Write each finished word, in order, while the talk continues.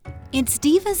It's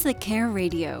Divas That Care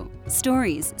Radio.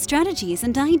 Stories, strategies,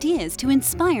 and ideas to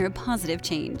inspire positive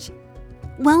change.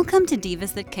 Welcome to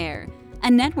Divas That Care,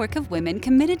 a network of women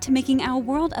committed to making our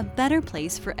world a better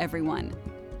place for everyone.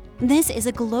 This is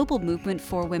a global movement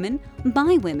for women,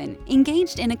 by women,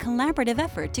 engaged in a collaborative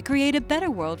effort to create a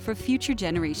better world for future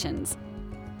generations.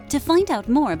 To find out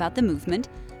more about the movement,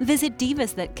 visit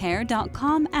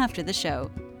divasthatcare.com after the show.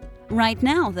 Right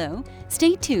now, though,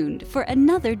 stay tuned for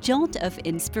another jolt of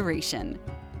inspiration.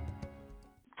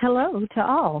 Hello to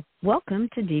all. Welcome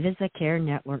to Divas That Care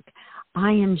Network.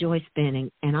 I am Joyce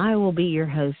Benning, and I will be your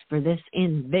host for this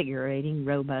invigorating,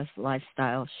 robust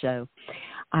lifestyle show.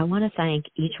 I want to thank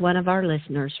each one of our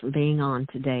listeners for being on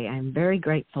today. I'm very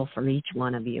grateful for each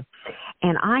one of you.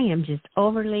 And I am just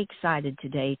overly excited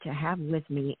today to have with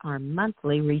me our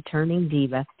monthly returning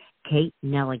diva, Kate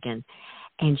Nelligan.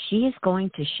 And she is going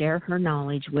to share her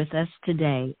knowledge with us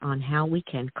today on how we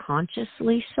can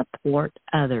consciously support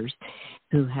others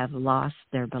who have lost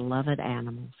their beloved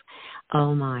animals.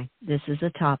 Oh my, this is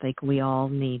a topic we all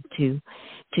need to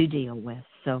deal with.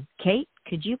 So, Kate,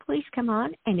 could you please come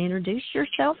on and introduce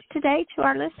yourself today to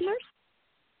our listeners?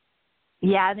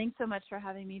 Yeah, thanks so much for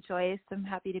having me, Joyce. I'm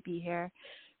happy to be here.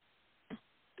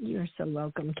 You're so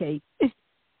welcome, Kate.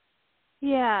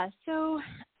 Yeah, so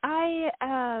I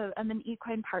am an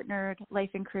equine partnered life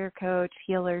and career coach,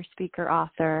 healer, speaker,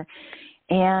 author,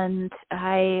 and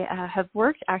I have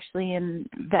worked actually in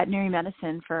veterinary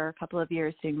medicine for a couple of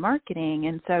years doing marketing,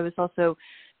 and so I was also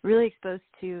really exposed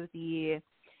to the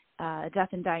death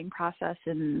and dying process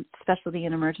and specialty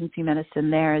and emergency medicine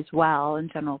there as well in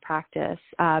general practice,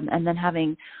 and then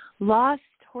having lost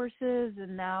horses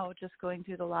and now just going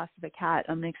through the loss of a cat,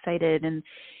 I'm excited and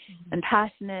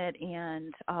passionate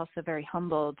and also very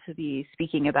humbled to be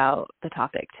speaking about the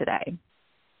topic today.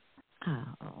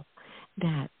 Oh,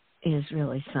 that is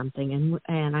really something,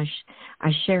 and I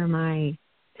share my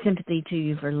sympathy to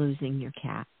you for losing your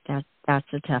cat. That's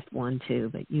a tough one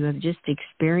too, but you have just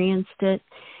experienced it,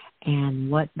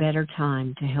 and what better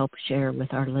time to help share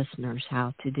with our listeners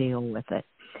how to deal with it.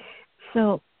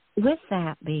 So, with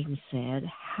that being said,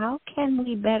 how can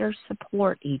we better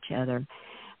support each other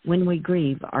when we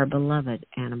grieve our beloved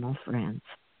animal friends?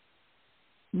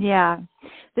 Yeah,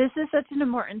 this is such an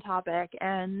important topic.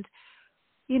 And,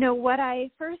 you know, what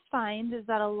I first find is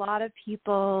that a lot of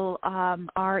people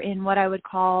are in what I would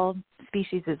call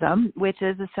speciesism, which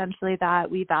is essentially that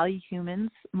we value humans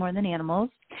more than animals.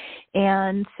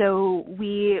 And so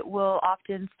we will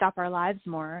often stop our lives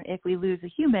more if we lose a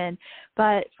human.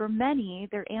 But for many,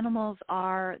 their animals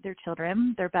are their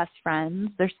children, their best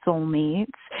friends, their soulmates,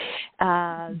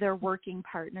 their working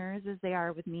partners, as they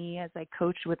are with me as I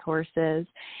coach with horses.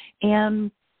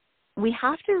 And we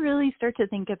have to really start to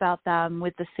think about them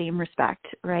with the same respect,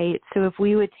 right? So if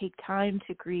we would take time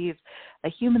to grieve a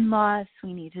human loss,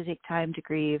 we need to take time to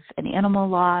grieve an animal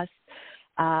loss.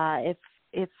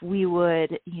 If we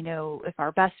would, you know, if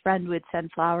our best friend would send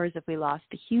flowers if we lost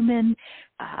a human,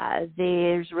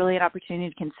 there's really an opportunity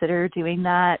to consider doing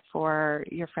that for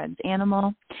your friend's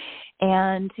animal.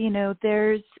 And, you know,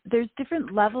 there's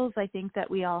different levels, I think, that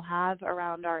we all have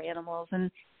around our animals.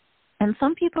 And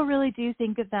some people really do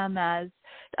think of them as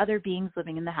other beings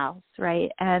living in the house, right?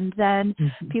 And then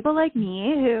people like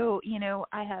me who, you know,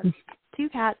 I have 2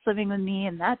 cats living with me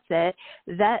and that's it,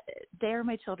 that they're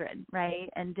my children, right?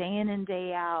 And day in and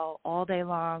day out, all day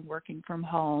long, working from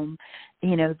home,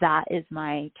 you know, that is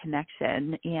my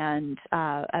connection and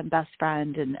best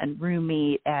friend and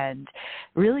roommate and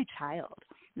really child.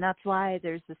 And that's why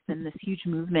there's been this huge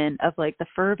movement of like the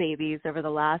fur babies over the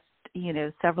last, you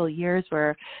know, several years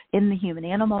where in the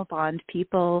human-animal bond,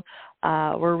 people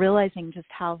were realizing just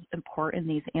how important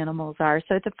these animals are.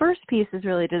 So the first piece is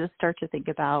really to just start to think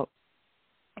about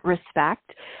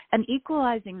respect and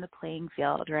equalizing the playing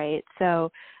field, right?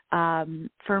 So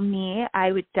for me,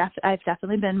 I've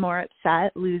definitely been more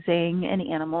upset losing an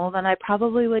animal than I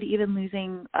probably would even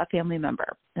losing a family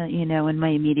member, you know, in my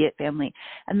immediate family.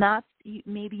 And that's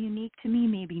maybe unique to me,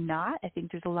 maybe not. I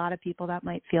think there's a lot of people that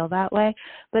might feel that way,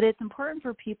 but it's important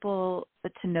for people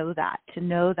to know that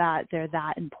they're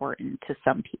that important to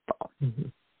some people.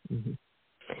 Mm-hmm.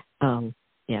 Mm-hmm.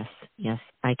 Yes,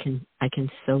 I can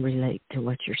so relate to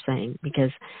what you're saying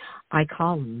because I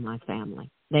call them my family.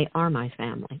 They are my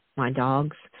family. My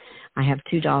dogs, I have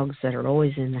 2 dogs that are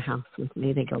always in the house with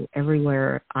me. They go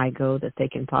everywhere I go that they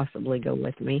can possibly go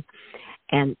with me.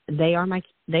 And they are my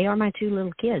 2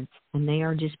 little kids, and they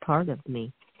are just part of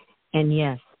me. And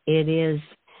yes, it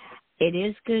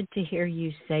is good to hear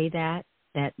you say that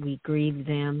we grieve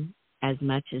them as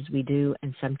much as we do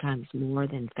and sometimes more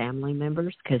than family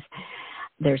members, because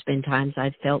there's been times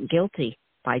I've felt guilty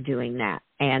by doing that.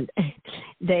 And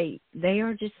they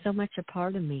are just so much a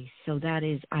part of me. So that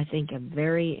is, I think, a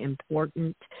very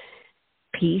important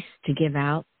piece to give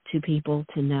out to people,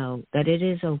 to know that it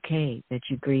is okay that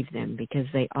you grieve them, because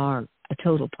they are a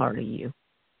total part of you.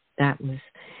 That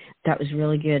was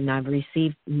really good. And I've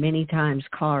received many times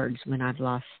cards when I've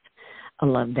lost a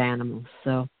loved animal.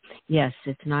 So yes,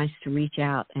 it's nice to reach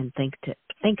out and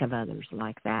think of others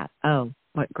like that. Oh,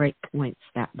 what great points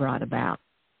that brought about.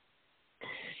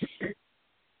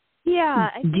 Yeah,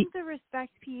 I think the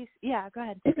respect piece. Yeah, go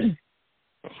ahead.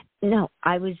 No,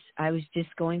 I was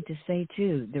just going to say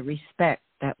too, the respect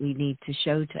that we need to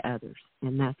show to others,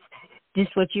 and that's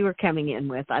just what you were coming in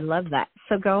with. I love that.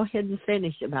 So go ahead and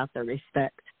finish about the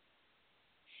respect.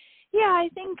 Yeah, I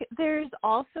think there's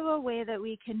also a way that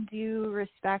we can do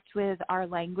respect with our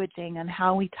languaging and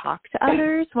how we talk to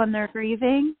others when they're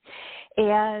grieving.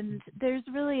 And there's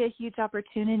really a huge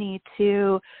opportunity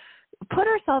to put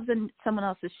ourselves in someone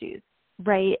else's shoes,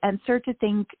 right? And start to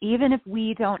think, even if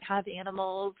we don't have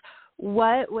animals,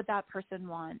 what would that person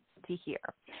want to hear,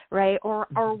 right? Or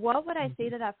what would I say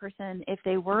to that person if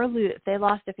they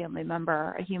lost a family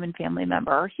member, a human family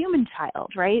member, or a human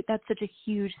child, right? That's such a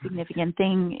huge, significant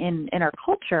thing in our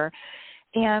culture.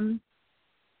 And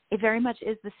it very much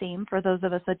is the same for those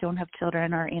of us that don't have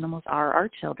children. Our animals are our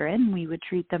children. We would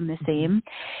treat them the same.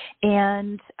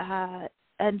 And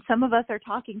some of us are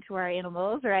talking to our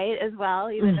animals, right, as well,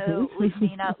 even though we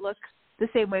may not look the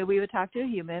same way we would talk to a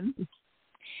human.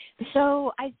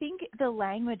 So I think the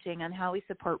languaging on how we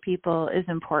support people is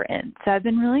important. So I've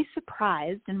been really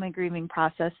surprised in my grieving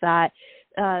process that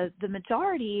the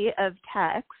majority of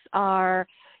texts are,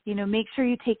 make sure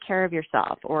you take care of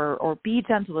yourself, or be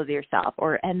gentle with yourself,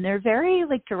 and they're very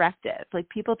directive,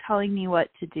 people telling me what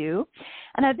to do.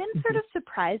 And I've been sort of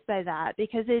surprised by that,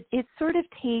 because it sort of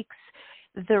takes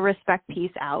the respect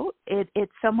piece out.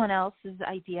 It's someone else's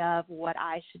idea of what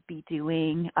I should be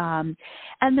doing.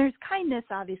 And there's kindness,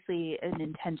 obviously, an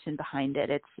intention behind it.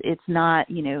 It's not,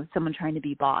 someone trying to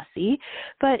be bossy,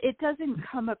 but it doesn't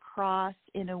come across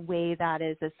in a way that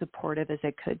is as supportive as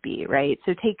it could be, right?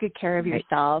 So take good care of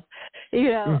yourself.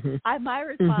 My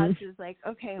response is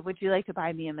okay, would you like to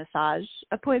buy me a massage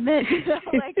appointment?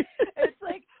 It's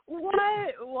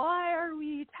why are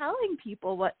we telling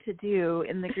people what to do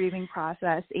in the grieving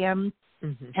process? And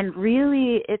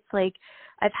really, it's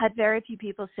I've had very few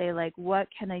people say, what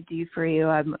can I do for you?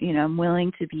 I'm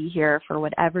willing to be here for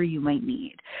whatever you might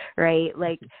need, right?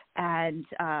 And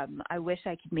I wish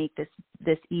I could make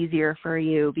this easier for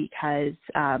you because,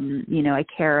 I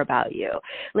care about you.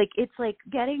 It's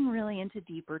getting really into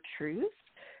deeper truth,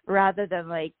 rather than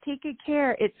take good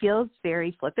care. It feels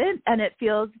very flippant, and it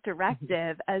feels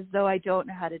directive, as though I don't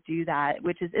know how to do that,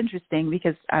 which is interesting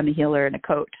because I'm a healer and a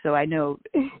coach, so I know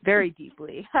very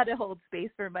deeply how to hold space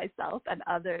for myself and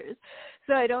others.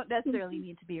 So I don't necessarily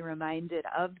need to be reminded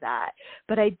of that,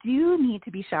 but I do need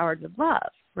to be showered with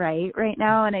love, right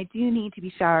now, and I do need to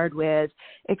be showered with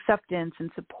acceptance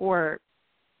and support,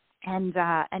 and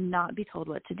not be told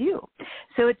what to do.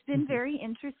 So it's been very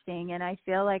interesting, and I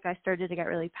feel like I started to get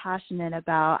really passionate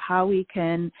about how we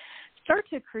can start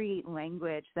to create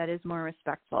language that is more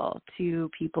respectful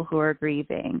to people who are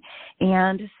grieving,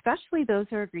 and especially those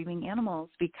who are grieving animals,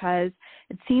 because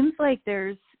it seems like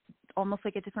there's almost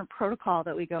a different protocol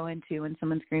that we go into when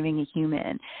someone's grieving a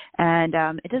human. And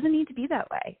it doesn't need to be that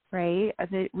way, right?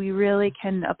 We really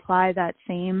can apply that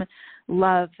same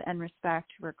love and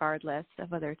respect regardless of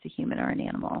whether it's a human or an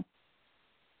animal.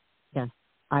 Yes,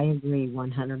 I agree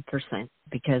 100%,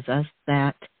 because us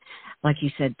that, like you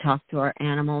said, talk to our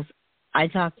animals. I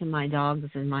talk to my dogs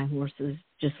and my horses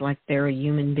just like they're a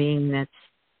human being that's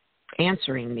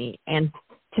answering me. And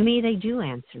to me, they do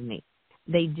answer me.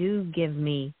 They do give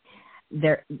me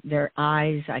their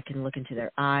eyes. I can look into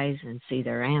their eyes and see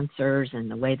their answers and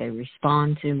the way they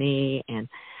respond to me. And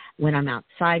when I'm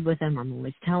outside with them, I'm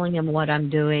always telling them what I'm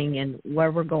doing and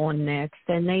where we're going next.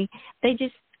 And they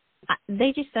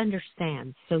just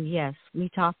understand. So yes, we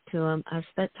talk to them. Us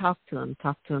that talk to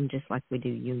them just like we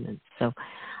do humans. So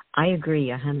I agree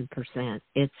 100%.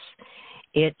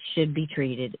 It should be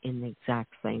treated in the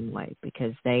exact same way,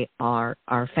 because they are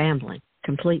our family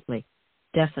completely,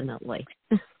 definitely.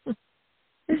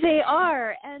 They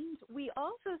are, and we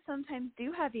also sometimes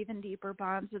do have even deeper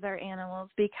bonds with our animals,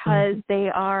 because they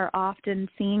are often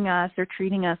seeing us or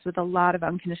treating us with a lot of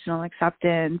unconditional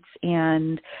acceptance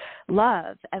and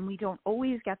love, and we don't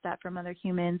always get that from other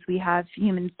humans. We have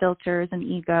human filters and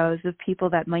egos of people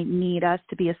that might need us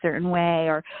to be a certain way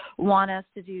or want us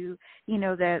to do,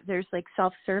 there's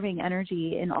self-serving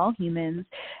energy in all humans,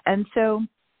 and so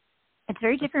it's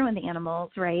very different with the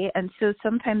animals, right? And so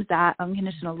sometimes that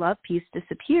unconditional love piece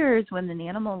disappears when the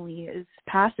animal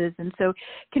passes. And so it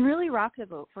can really rock the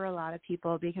boat for a lot of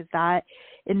people, because that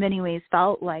in many ways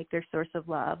felt like their source of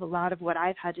love. A lot of what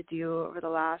I've had to do over the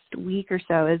last week or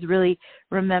so is really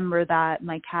remember that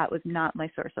my cat was not my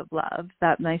source of love,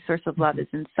 that my source of love is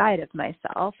inside of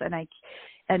myself.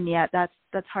 And yet that's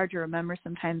hard to remember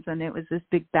sometimes when it was this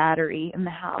big battery in the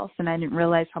house, and I didn't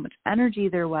realize how much energy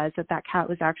there was that cat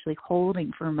was actually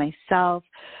holding for myself,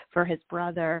 for his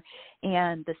brother,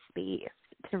 and the space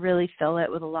to really fill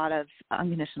it with a lot of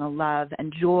unconditional love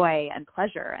and joy and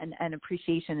pleasure and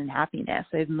appreciation and happiness.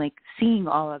 I'm like seeing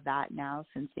all of that now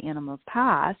since the animals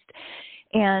passed.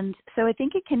 And so I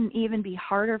think it can even be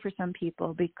harder for some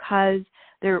people because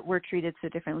we're treated so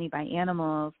differently by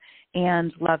animals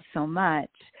and loved so much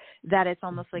that it's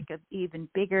almost like an even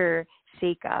bigger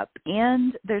shakeup.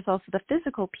 And there's also the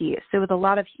physical piece. So with a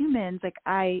lot of humans, like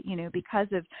because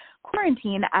of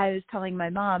quarantine, I was telling my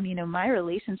mom, my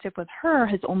relationship with her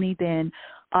has only been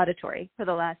auditory for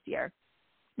the last year,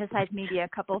 besides maybe a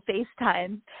couple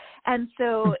FaceTimes. And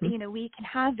so, we can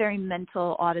have very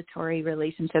mental, auditory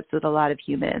relationships with a lot of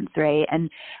humans, right? And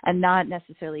not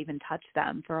necessarily even touch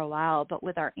them for a while. But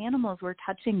with our animals, we're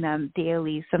touching them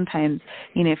daily. Sometimes,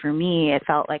 for me, it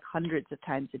felt like hundreds of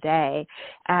times a day.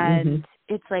 And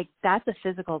it's like that's a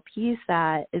physical piece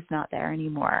that is not there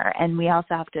anymore. And we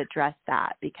also have to address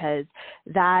that, because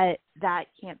that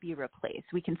can't be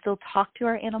replaced. We can still talk to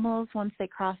our animals once they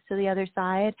cross to the other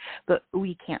side, but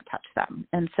we can't touch them.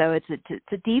 And so it's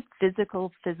a deep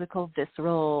physical,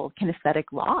 visceral, kinesthetic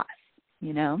loss,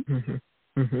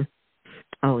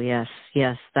 Oh, yes,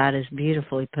 that is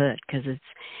beautifully put, because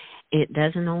it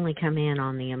doesn't only come in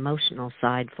on the emotional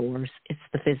side for us, it's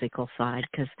the physical side,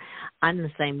 because I'm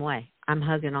the same way. I'm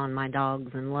hugging on my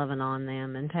dogs and loving on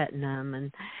them and petting them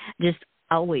and just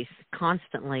always,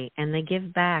 constantly, and they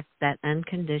give back that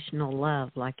unconditional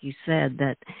love, like you said,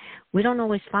 that we don't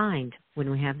always find when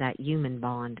we have that human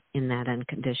bond in that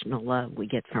unconditional love we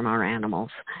get from our animal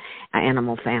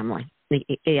family.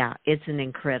 Yeah, it's an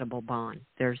incredible bond.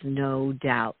 There's no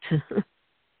doubt.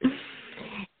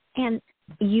 And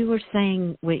you were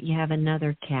saying you have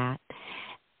another cat.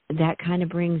 That kind of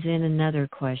brings in another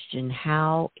question.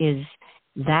 How is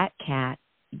that cat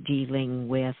dealing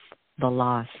with the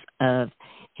loss of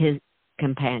his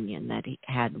companion that he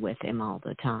had with him all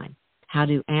the time? How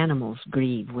do animals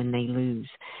grieve when they lose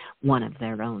one of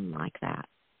their own like that?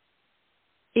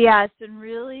 Yeah, it's been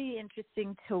really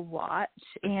interesting to watch.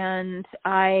 And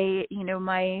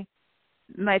my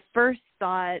first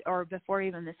thought, or before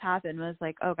even this happened, was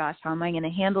like, oh gosh, how am I going to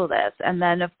handle this? And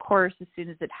then of course, as soon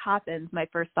as it happens, my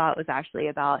first thought was actually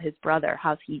about his brother.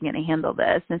 How's he going to handle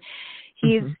this? And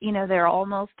he's, they're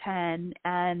almost 10,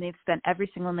 and they've spent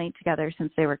every single night together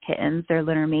since they were kittens. They're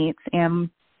litter mates, and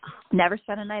never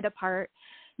spent a night apart,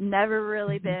 never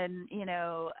really been,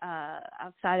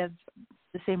 outside of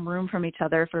the same room from each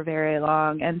other for very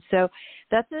long. And so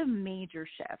that's a major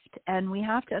shift. And we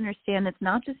have to understand it's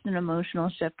not just an emotional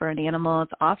shift for an animal.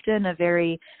 It's often a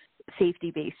very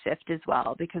safety-based shift as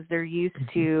well, because they're used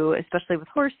to, especially with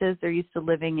horses, they're used to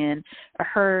living in a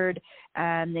herd,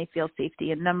 and they feel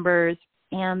safety in numbers.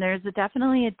 And there's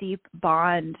definitely a deep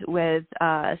bond with,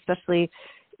 especially,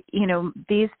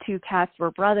 these two cats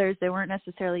were brothers. They weren't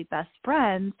necessarily best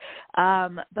friends,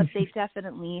 but they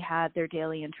definitely had their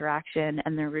daily interaction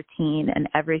and their routine, and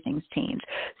everything's changed.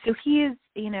 So he is,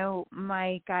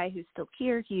 my guy who's still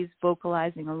here, he's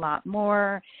vocalizing a lot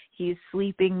more. He's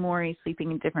sleeping more. He's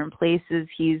sleeping in different places.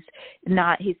 He's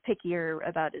pickier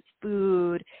about his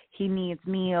food. He needs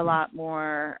me a lot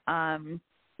more. And,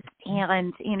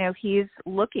 he's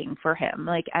looking for him.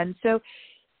 And so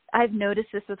I've noticed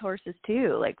this with horses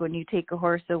too. Like when you take a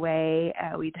horse away,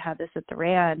 we'd have this at the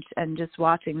ranch, and just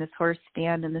watching this horse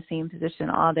stand in the same position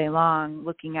all day long,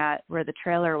 looking at where the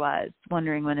trailer was,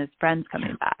 wondering when his friend's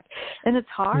coming back. And it's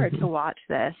hard to watch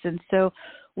this. And so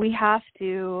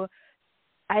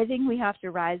I think we have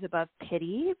to rise above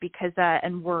pity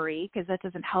and worry, because that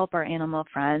doesn't help our animal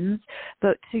friends,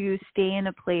 but to stay in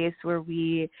a place where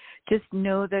we just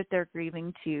know that they're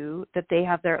grieving too, that they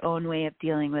have their own way of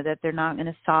dealing with it. They're not going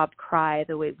to sob, cry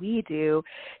the way we do,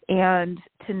 and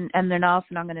they're also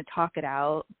not going to talk it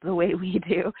out the way we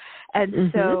do.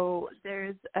 And so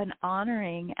there's an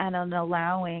honoring and an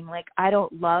allowing. Like, I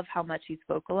don't love how much he's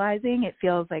vocalizing. It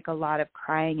feels like a lot of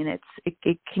crying, and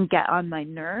it can get on my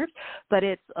nerves, but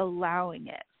it's allowing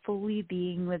it, fully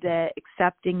being with it,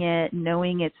 accepting it,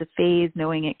 knowing it's a phase,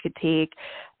 knowing it could take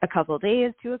a couple of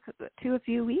days to a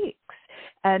few weeks,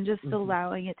 and just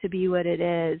allowing it to be what it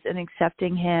is, and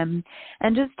accepting him,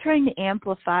 and just trying to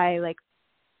amplify, like,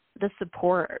 the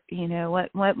support,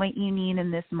 what might you need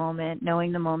in this moment,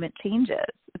 knowing the moment changes.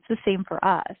 It's the same for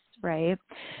us, right?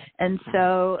 And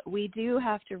so we do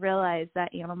have to realize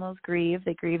that animals grieve.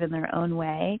 They grieve in their own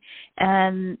way.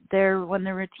 And when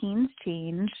the routines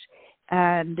change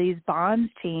and these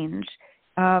bonds change,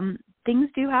 things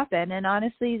do happen. And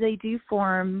honestly, they do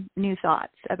form new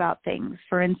thoughts about things.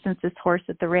 For instance, this horse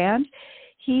at the ranch,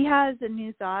 he has a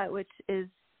new thought, which is,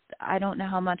 I don't know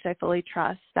how much I fully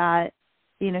trust that,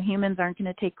 humans aren't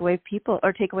going to take away people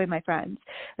or take away my friends.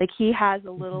 Like, he has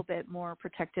a little bit more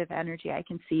protective energy. I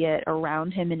can see it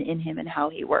around him and in him and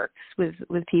how he works with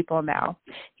people now.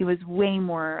 He was way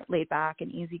more laid back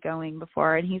and easygoing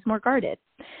before, and he's more guarded.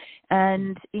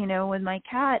 And, with my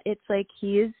cat, it's like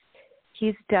he's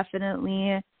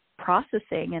definitely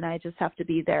processing, and I just have to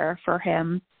be there for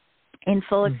him in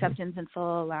full acceptance and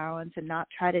full allowance and not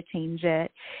try to change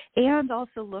it, and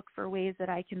also look for ways that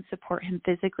I can support him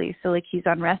physically. So like, he's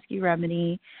on rescue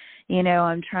remedy,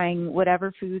 I'm trying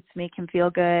whatever foods make him feel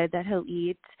good that he'll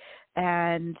eat,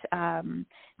 and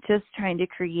just trying to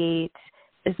create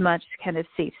as much kind of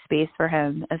safe space for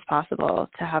him as possible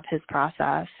to have his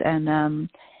process. And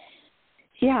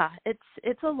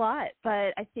it's a lot,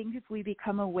 but I think if we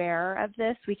become aware of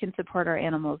this, we can support our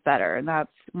animals better, and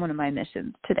that's one of my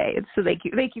missions today. So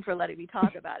thank you for letting me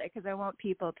talk about it, because I want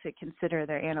people to consider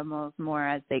their animals more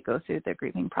as they go through the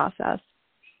grieving process.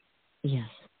 Yes.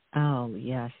 Oh,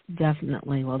 yes,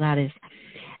 definitely. Well, that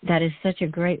is such a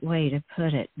great way to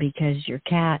put it, because your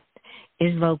cat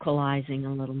is vocalizing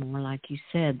a little more, like you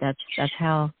said. That's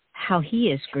how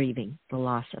he is grieving the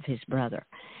loss of his brother.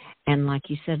 And like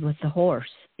you said with the horse,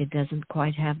 it doesn't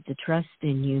quite have the trust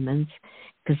in humans,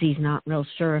 because he's not real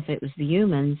sure if it was the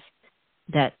humans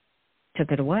that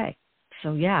took it away.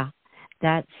 So, yeah,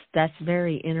 that's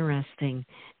very interesting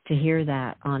to hear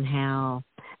that, on how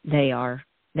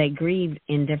they grieve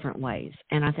in different ways.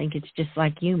 And I think it's just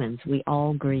like humans. We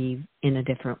all grieve in a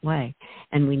different way,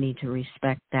 and we need to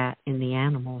respect that in the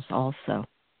animals also.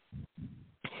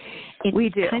 We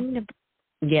do.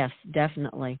 Yes,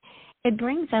 definitely. It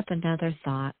brings up another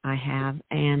thought I have,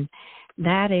 and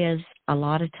that is, a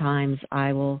lot of times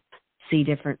I will see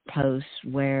different posts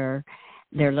where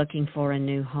they're looking for a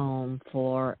new home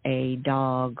for a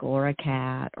dog or a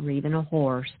cat or even a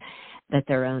horse that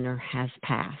their owner has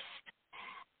passed.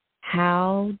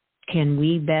 How can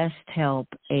we best help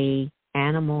a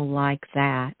animal like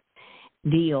that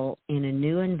deal in a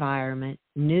new environment,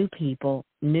 new people,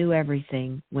 new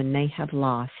everything, when they have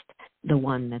lost the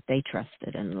one that they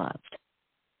trusted and loved?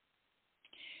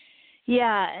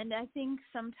 Yeah, and I think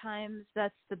sometimes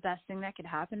that's the best thing that could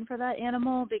happen for that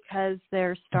animal, because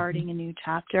they're starting a new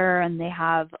chapter and they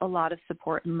have a lot of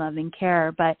support and love and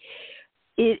care. But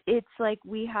it's like,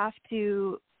 we have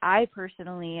to, I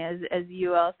personally, as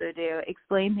you also do,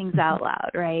 explain things out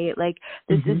loud, right? Like,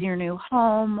 this is your new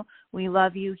home. We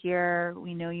love you here.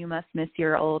 We know you must miss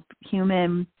your old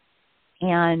human.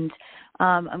 And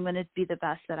I'm going to be the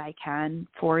best that I can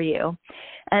for you.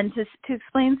 And to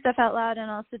explain stuff out loud,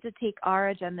 and also to take our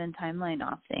agenda and timeline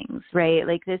off things, right?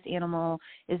 Like, this animal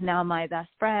is now my best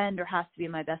friend, or has to be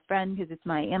my best friend because it's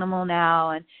my animal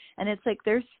now. And it's like,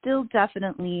 there's still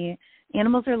definitely,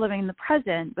 animals are living in the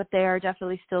present, but they are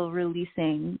definitely still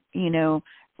releasing,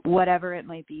 whatever it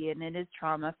might be. And it is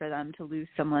trauma for them to lose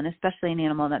someone, especially an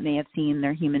animal that may have seen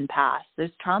their human past. There's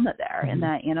trauma there in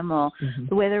that animal,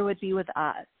 the way there would be with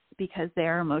us, because they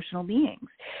are emotional beings.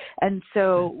 And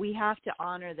so we have to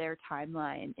honor their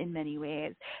timeline in many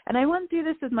ways. And I went through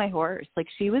this with my horse. Like,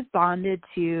 she was bonded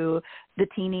to the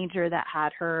teenager that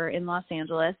had her in Los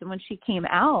Angeles. And when she came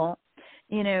out,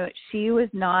 she was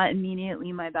not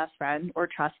immediately my best friend or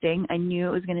trusting. I knew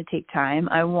it was going to take time.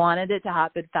 I wanted it to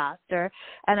happen faster.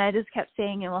 And I just kept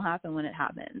saying it will happen when it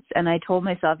happens. And I told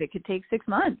myself it could take 6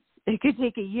 months. It could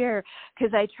take a year,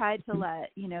 because I tried to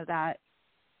let, that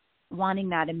wanting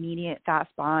that immediate fast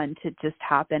bond to just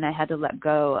happen. I had to let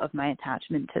go of my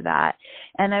attachment to that.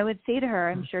 And I would say to her,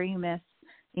 I'm sure you miss,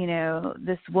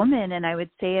 this woman. And I would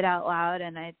say it out loud,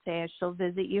 and I'd say, she'll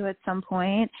visit you at some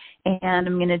point, and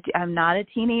I'm not a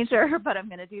teenager, but I'm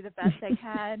going to do the best I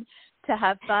can to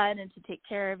have fun and to take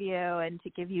care of you and to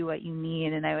give you what you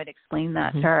need. And I would explain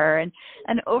that to her. And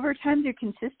over time, through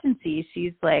consistency,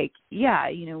 she's like, yeah,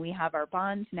 we have our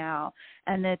bonds now,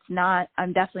 and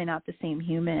I'm definitely not the same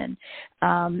human.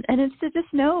 And it's to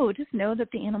just know that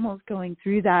the animal's going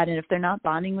through that. And if they're not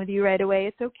bonding with you right away,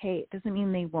 it's okay. It doesn't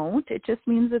mean they won't. It just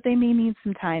means that they may need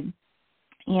some time.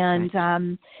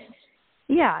 And,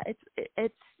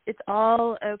 it's it's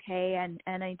all okay.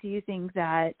 And I do think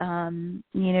that,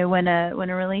 you know, when a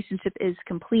relationship is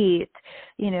complete,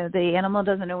 you know, the animal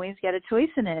doesn't always get a choice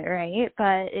in it, right?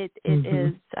 But it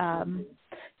is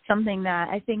something that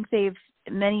I think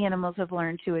many animals have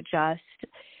learned to adjust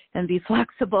and be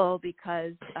flexible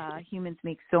because humans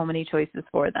make so many choices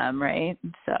for them, right?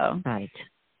 So right.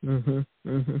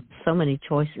 So many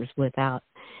choices without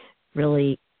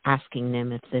really asking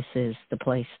them if this is the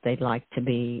place they'd like to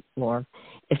be or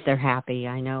if they're happy.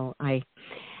 I know I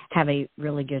have a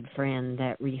really good friend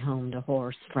that rehomed a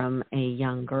horse from a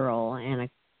young girl, and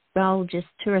just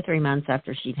 2 or 3 months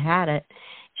after she'd had it,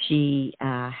 she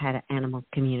had an animal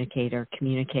communicator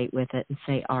communicate with it and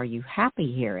say, "Are you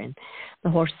happy here?" And the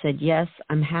horse said, "Yes,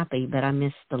 I'm happy, but I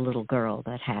miss the little girl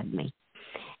that had me."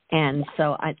 And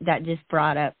so that just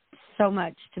brought up so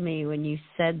much to me when you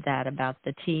said that about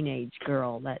the teenage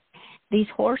girl, that these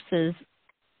horses,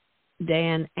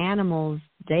 Dan, animals,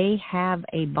 they have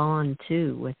a bond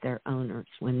too with their owners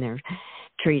when they're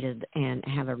treated and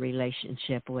have a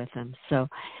relationship with them. So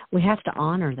we have to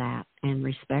honor that and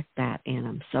respect that in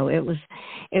them. So it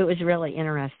was really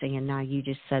interesting. And now you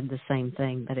just said the same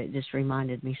thing, but it just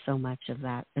reminded me so much of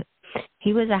that.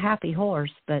 He was a happy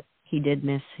horse, but he did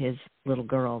miss his little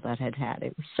girl that had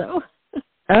him. So.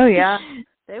 Oh yeah,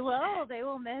 they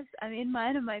will miss. I mean,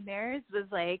 one of my mares was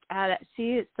like,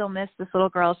 she still missed this little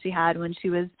girl she had when she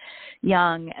was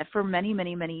young for many,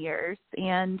 many, many years,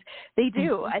 and they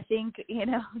do. I think, you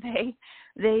know,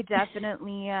 they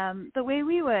definitely the way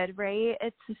we would, right?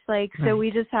 It's just like, so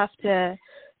we just have to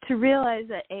realize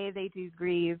that A, they do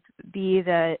grieve, B,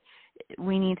 that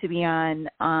we need to be on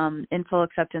in full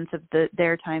acceptance of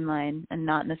their timeline and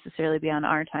not necessarily be on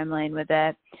our timeline with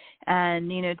it,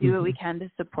 and, you know, do what we can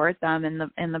to support them in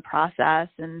the process,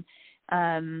 and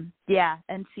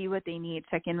and see what they need,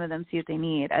 check in with them, see what they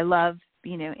need. I love,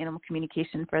 you know, animal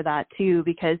communication for that too,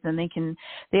 because then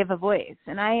they have a voice.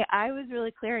 And I was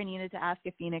really clear. I needed to ask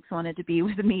if Phoenix wanted to be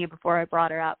with me before I brought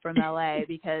her out from LA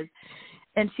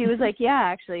and she was like, yeah,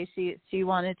 actually she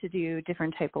wanted to do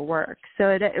different type of work. So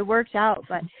it worked out,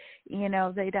 but, you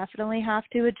know, they definitely have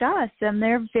to adjust, and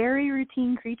they're very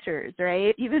routine creatures,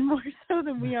 right? Even more so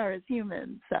than we are as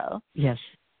humans. So Yes,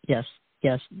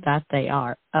 that they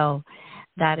are. Oh,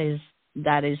 that is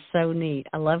so neat.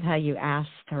 I love how you asked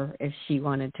her if she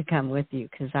wanted to come with you,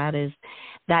 because that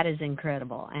is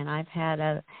incredible. And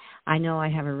I know I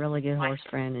have a really good horse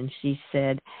friend, and she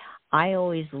said, I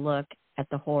always look at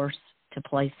the horse to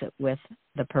place it with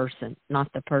the person, not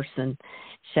the person.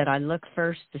 Said I look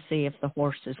first to see if the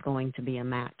horse is going to be a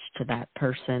match to that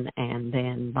person, and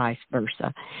then vice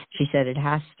versa. She said it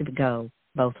has to go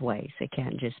both ways. It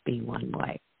can't just be one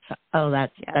way. So,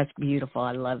 that's beautiful.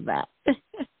 I love that.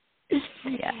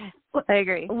 Yeah, I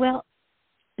agree. Well,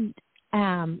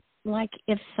 like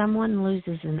if someone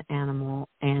loses an animal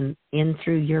and in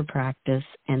through your practice,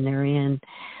 and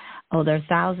they're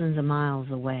thousands of miles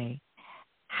away,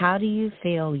 how do you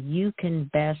feel you can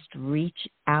best reach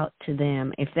out to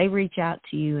them? If they reach out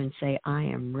to you and say, I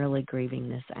am really grieving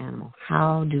this animal,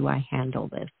 how do I handle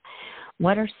this?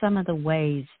 What are some of the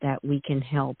ways that we can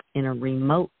help in a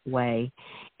remote way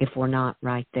if we're not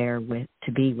right there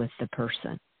to be with the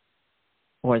person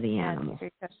or the animal?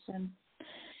 That's a great question.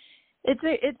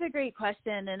 It's a great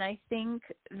question, and I think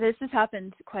this has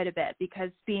happened quite a bit because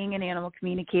being an animal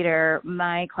communicator,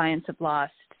 my clients have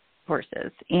lost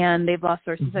horses, and they've lost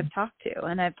horses I've talked to,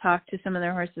 and I've talked to some of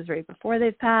their horses right before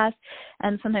they've passed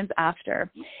and sometimes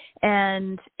after,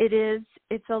 and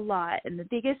it's a lot. And the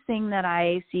biggest thing that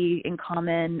I see in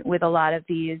common with a lot of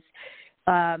these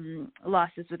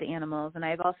losses with animals, and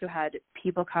I've also had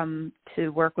people come to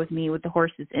work with me with the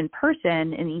horses in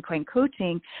person in equine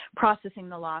coaching, processing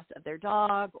the loss of their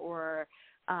dog or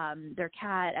their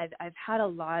cat. I've had a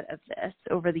lot of this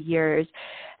over the years,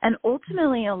 and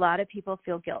ultimately a lot of people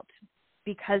feel guilt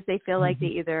because they feel like they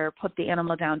either put the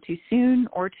animal down too soon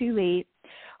or too late,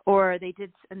 or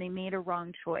they made a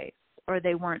wrong choice, or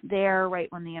they weren't there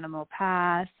right when the animal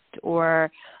passed,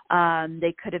 or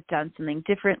they could have done something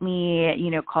differently,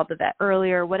 called the vet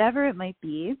earlier, whatever it might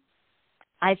be.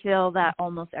 I feel that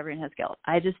almost everyone has guilt.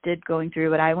 I just did going through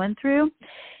what I went through,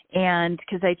 and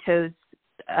because I chose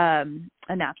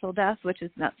a natural death, which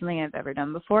is not something I've ever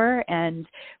done before, and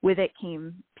with it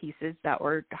came pieces that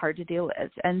were hard to deal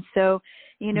with. And so,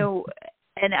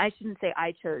 and I shouldn't say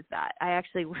I chose that. I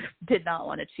actually did not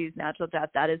want to choose natural death.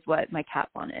 That is what my cat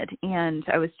wanted, and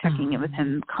I was checking in with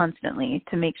him constantly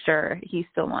to make sure he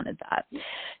still wanted that.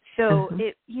 So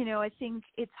I think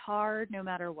it's hard no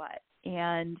matter what.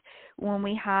 And when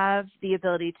we have the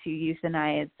ability to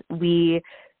euthanize, we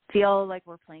feel like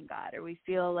we're playing God, or we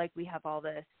feel like we have all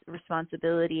this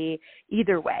responsibility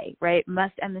either way, right?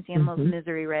 Must end this animal's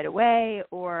misery right away,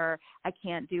 or I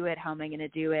can't do it. How am I going to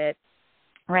do it?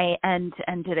 Right. And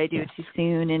did I do it too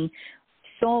soon? And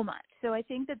so much. So I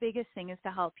think the biggest thing is to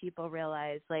help people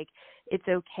realize, like, it's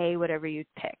okay, whatever you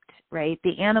picked, right?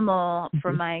 The animal,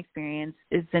 from my experience,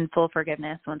 is in full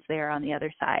forgiveness once they are on the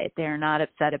other side. They're not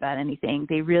upset about anything.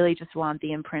 They really just want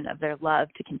the imprint of their love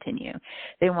to continue.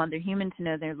 They want their human to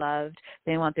know they're loved.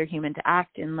 They want their human to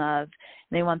act in love.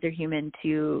 They want their human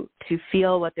to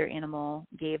feel what their animal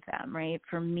gave them, right?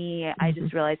 For me, I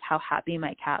just realized how happy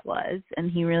my cat was, and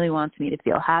he really wants me to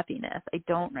feel happiness. I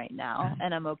don't right now,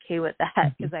 and I'm okay with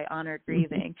that because I honor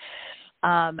grieving.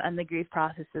 And the grief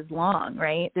process is long,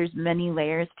 right? There's many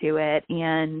layers to it,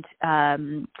 and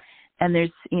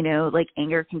there's, you know, like,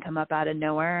 anger can come up out of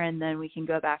nowhere, and then we can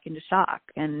go back into shock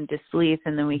and disbelief,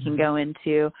 and then we can go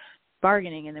into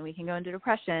bargaining, and then we can go into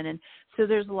depression. And so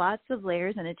there's lots of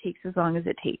layers, and it takes as long as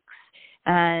it takes.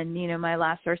 And, you know, my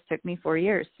last horse took me 4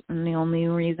 years, and the only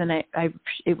reason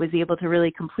it was able to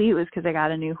really complete was because I got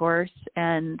a new horse,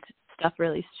 and stuff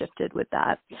really shifted with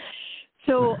that.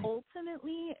 So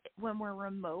ultimately, when we're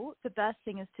remote, the best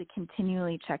thing is to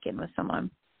continually check in with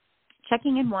someone.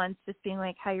 Checking in once, just being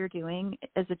like, how you're doing,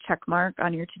 as a check mark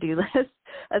on your to-do list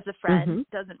as a friend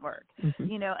doesn't work.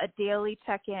 You know, a daily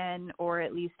check-in, or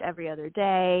at least every other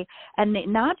day, and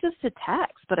not just a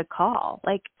text, but a call.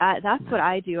 Like, that's what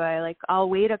I do. I'll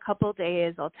wait a couple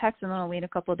days, I'll text, and then I'll wait a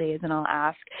couple days, and I'll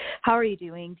ask, how are you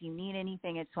doing? Do you need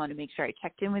anything? I just want to make sure I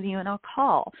checked in with you, and I'll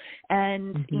call.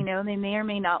 And, you know, they may or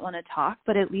may not want to talk,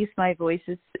 but at least my voice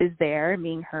is there,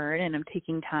 being heard, and I'm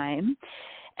taking time.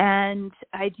 And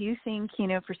I do think, you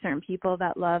know, for certain people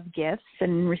that love gifts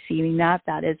and receiving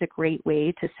that is a great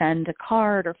way to send a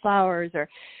card or flowers, or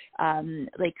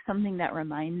like something that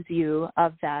reminds you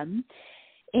of them.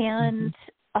 And,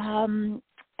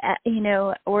 you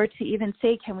know, or to even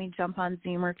say, can we jump on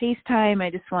Zoom or FaceTime? I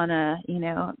just want to, you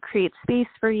know, create space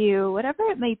for you, whatever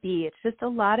it might be. It's just a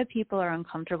lot of people are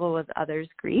uncomfortable with others'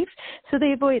 grief, so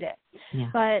they avoid it. Yeah.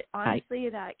 But honestly,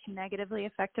 that can negatively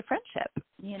affect a friendship,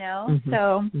 you know?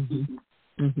 So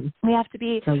we have to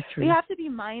be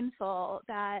mindful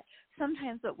that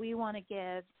sometimes what we want to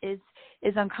give is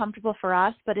uncomfortable for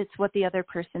us, but it's what the other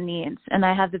person needs. And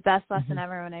I had the best lesson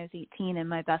ever when I was 18, and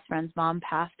my best friend's mom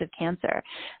passed of cancer.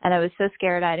 And I was so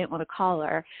scared I didn't want to call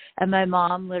her. And my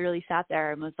mom literally sat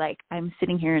there and was like, I'm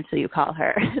sitting here until you call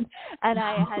her. And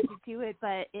I had to do it,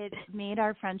 but it made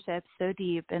our friendship so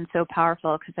deep and so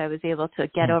powerful because I was able to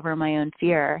get over my own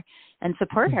fear and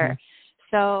support her.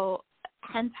 So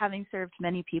hence, having served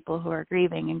many people who are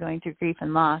grieving and going through grief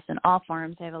and loss in all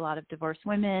forms, I have a lot of divorced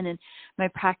women in my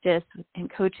practice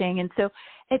and coaching. And so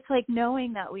it's like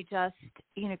knowing that we just,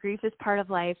 you know, grief is part of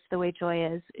life the way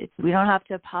joy is. We don't have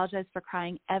to apologize for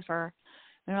crying ever.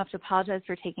 We don't have to apologize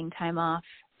for taking time off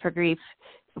for grief.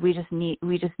 We just need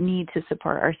to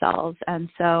support ourselves. And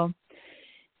so,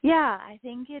 yeah, I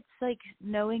think it's like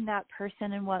knowing that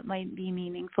person and what might be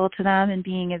meaningful to them, and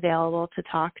being available to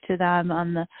talk to them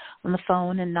on the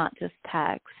phone and not just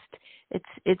text.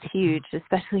 It's huge,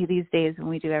 especially these days when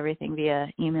we do everything via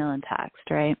email and text,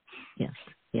 right?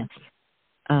 Yes.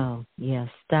 Oh, yes,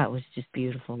 that was just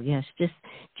beautiful. Yes,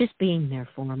 just being there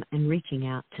for them and reaching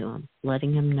out to them,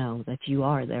 letting them know that you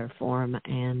are there for them,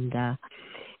 and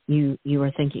you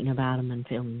are thinking about them and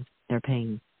feeling their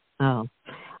pain. Oh,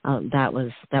 that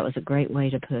was a great way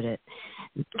to put it,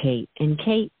 Kate. And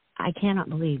Kate, I cannot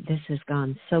believe this has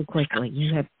gone so quickly.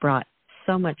 You have brought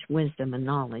so much wisdom and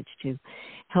knowledge to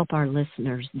help our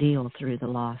listeners deal through the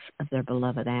loss of their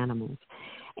beloved animals.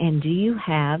 And do you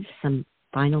have some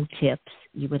final tips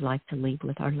you would like to leave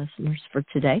with our listeners for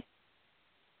today?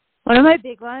 One of my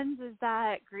big ones is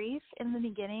that grief in the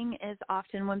beginning is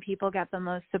often when people get the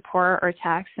most support or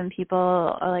text, and people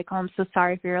are like, oh, I'm so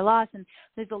sorry for your loss, and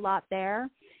there's a lot there.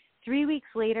 3 weeks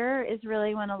later is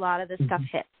really when a lot of this stuff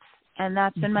hits. And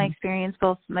that's been my experience,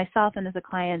 both myself and as a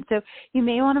client. So you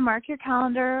may want to mark your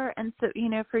calendar, and so, you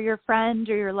know, for your friend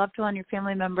or your loved one, your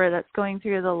family member that's going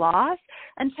through the loss,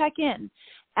 and check in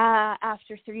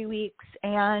after 3 weeks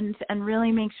and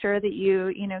really make sure that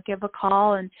you give a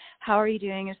call and how are you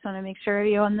doing? I just want to make sure of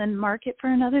you, and then mark it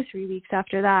for another 3 weeks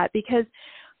after that, because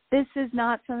this is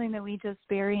not something that we just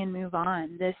bury and move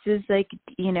on. This is this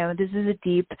is a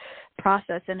deep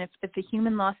process. And if a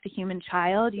human lost a human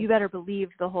child, you better believe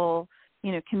the whole,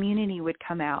 community would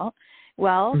come out.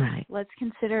 Well, right. Let's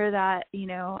consider that,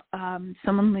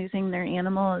 someone losing their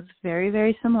animal is very,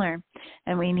 very similar,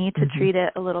 and we need to treat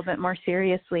it a little bit more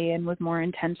seriously and with more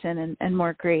intention and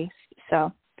more grace. So.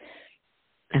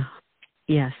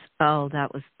 Yes. Oh,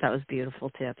 that was beautiful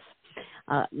tips.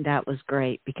 That was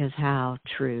great because how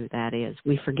true that is.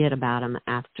 We forget about them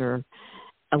after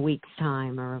a week's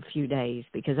time or a few days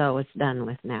because, it's done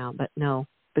with now. But no,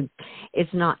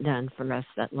 it's not done for us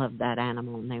that love that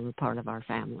animal and they were part of our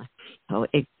family. So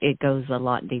it goes a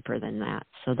lot deeper than that.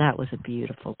 So that was a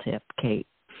beautiful tip, Kate.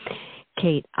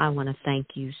 Kate, I want to thank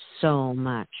you so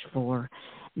much for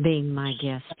being my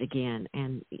guest again.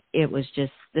 And this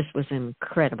was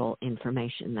incredible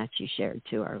information that you shared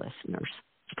to our listeners.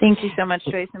 Thank you so much,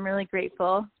 Joyce. I'm really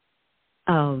grateful.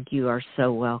 Oh, you are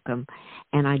so welcome.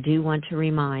 And I do want to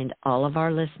remind all of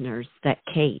our listeners that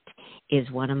Kate is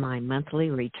one of my monthly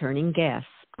returning guests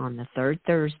on the third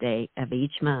Thursday of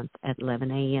each month at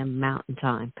 11 a.m. Mountain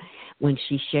Time when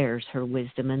she shares her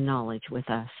wisdom and knowledge with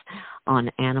us on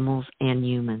animals and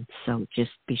humans. So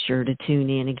just be sure to tune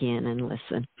in again and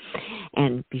listen.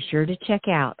 And be sure to check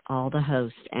out all the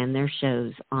hosts and their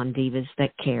shows on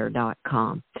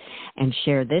divasthatcare.com and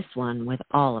share this one with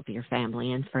all of your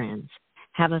family and friends.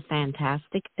 Have a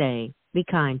fantastic day. Be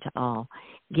kind to all.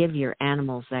 Give your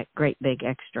animals that great big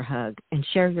extra hug and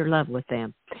share your love with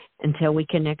them. Until we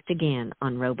connect again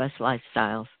on Robust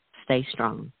Lifestyles, stay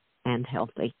strong and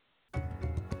healthy.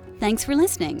 Thanks for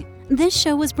listening. This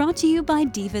show was brought to you by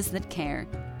Divas That Care.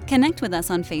 Connect with us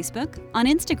on Facebook, on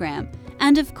Instagram,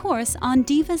 and of course on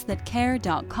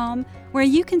divasthatcare.com, where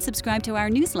you can subscribe to our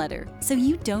newsletter so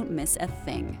you don't miss a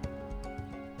thing.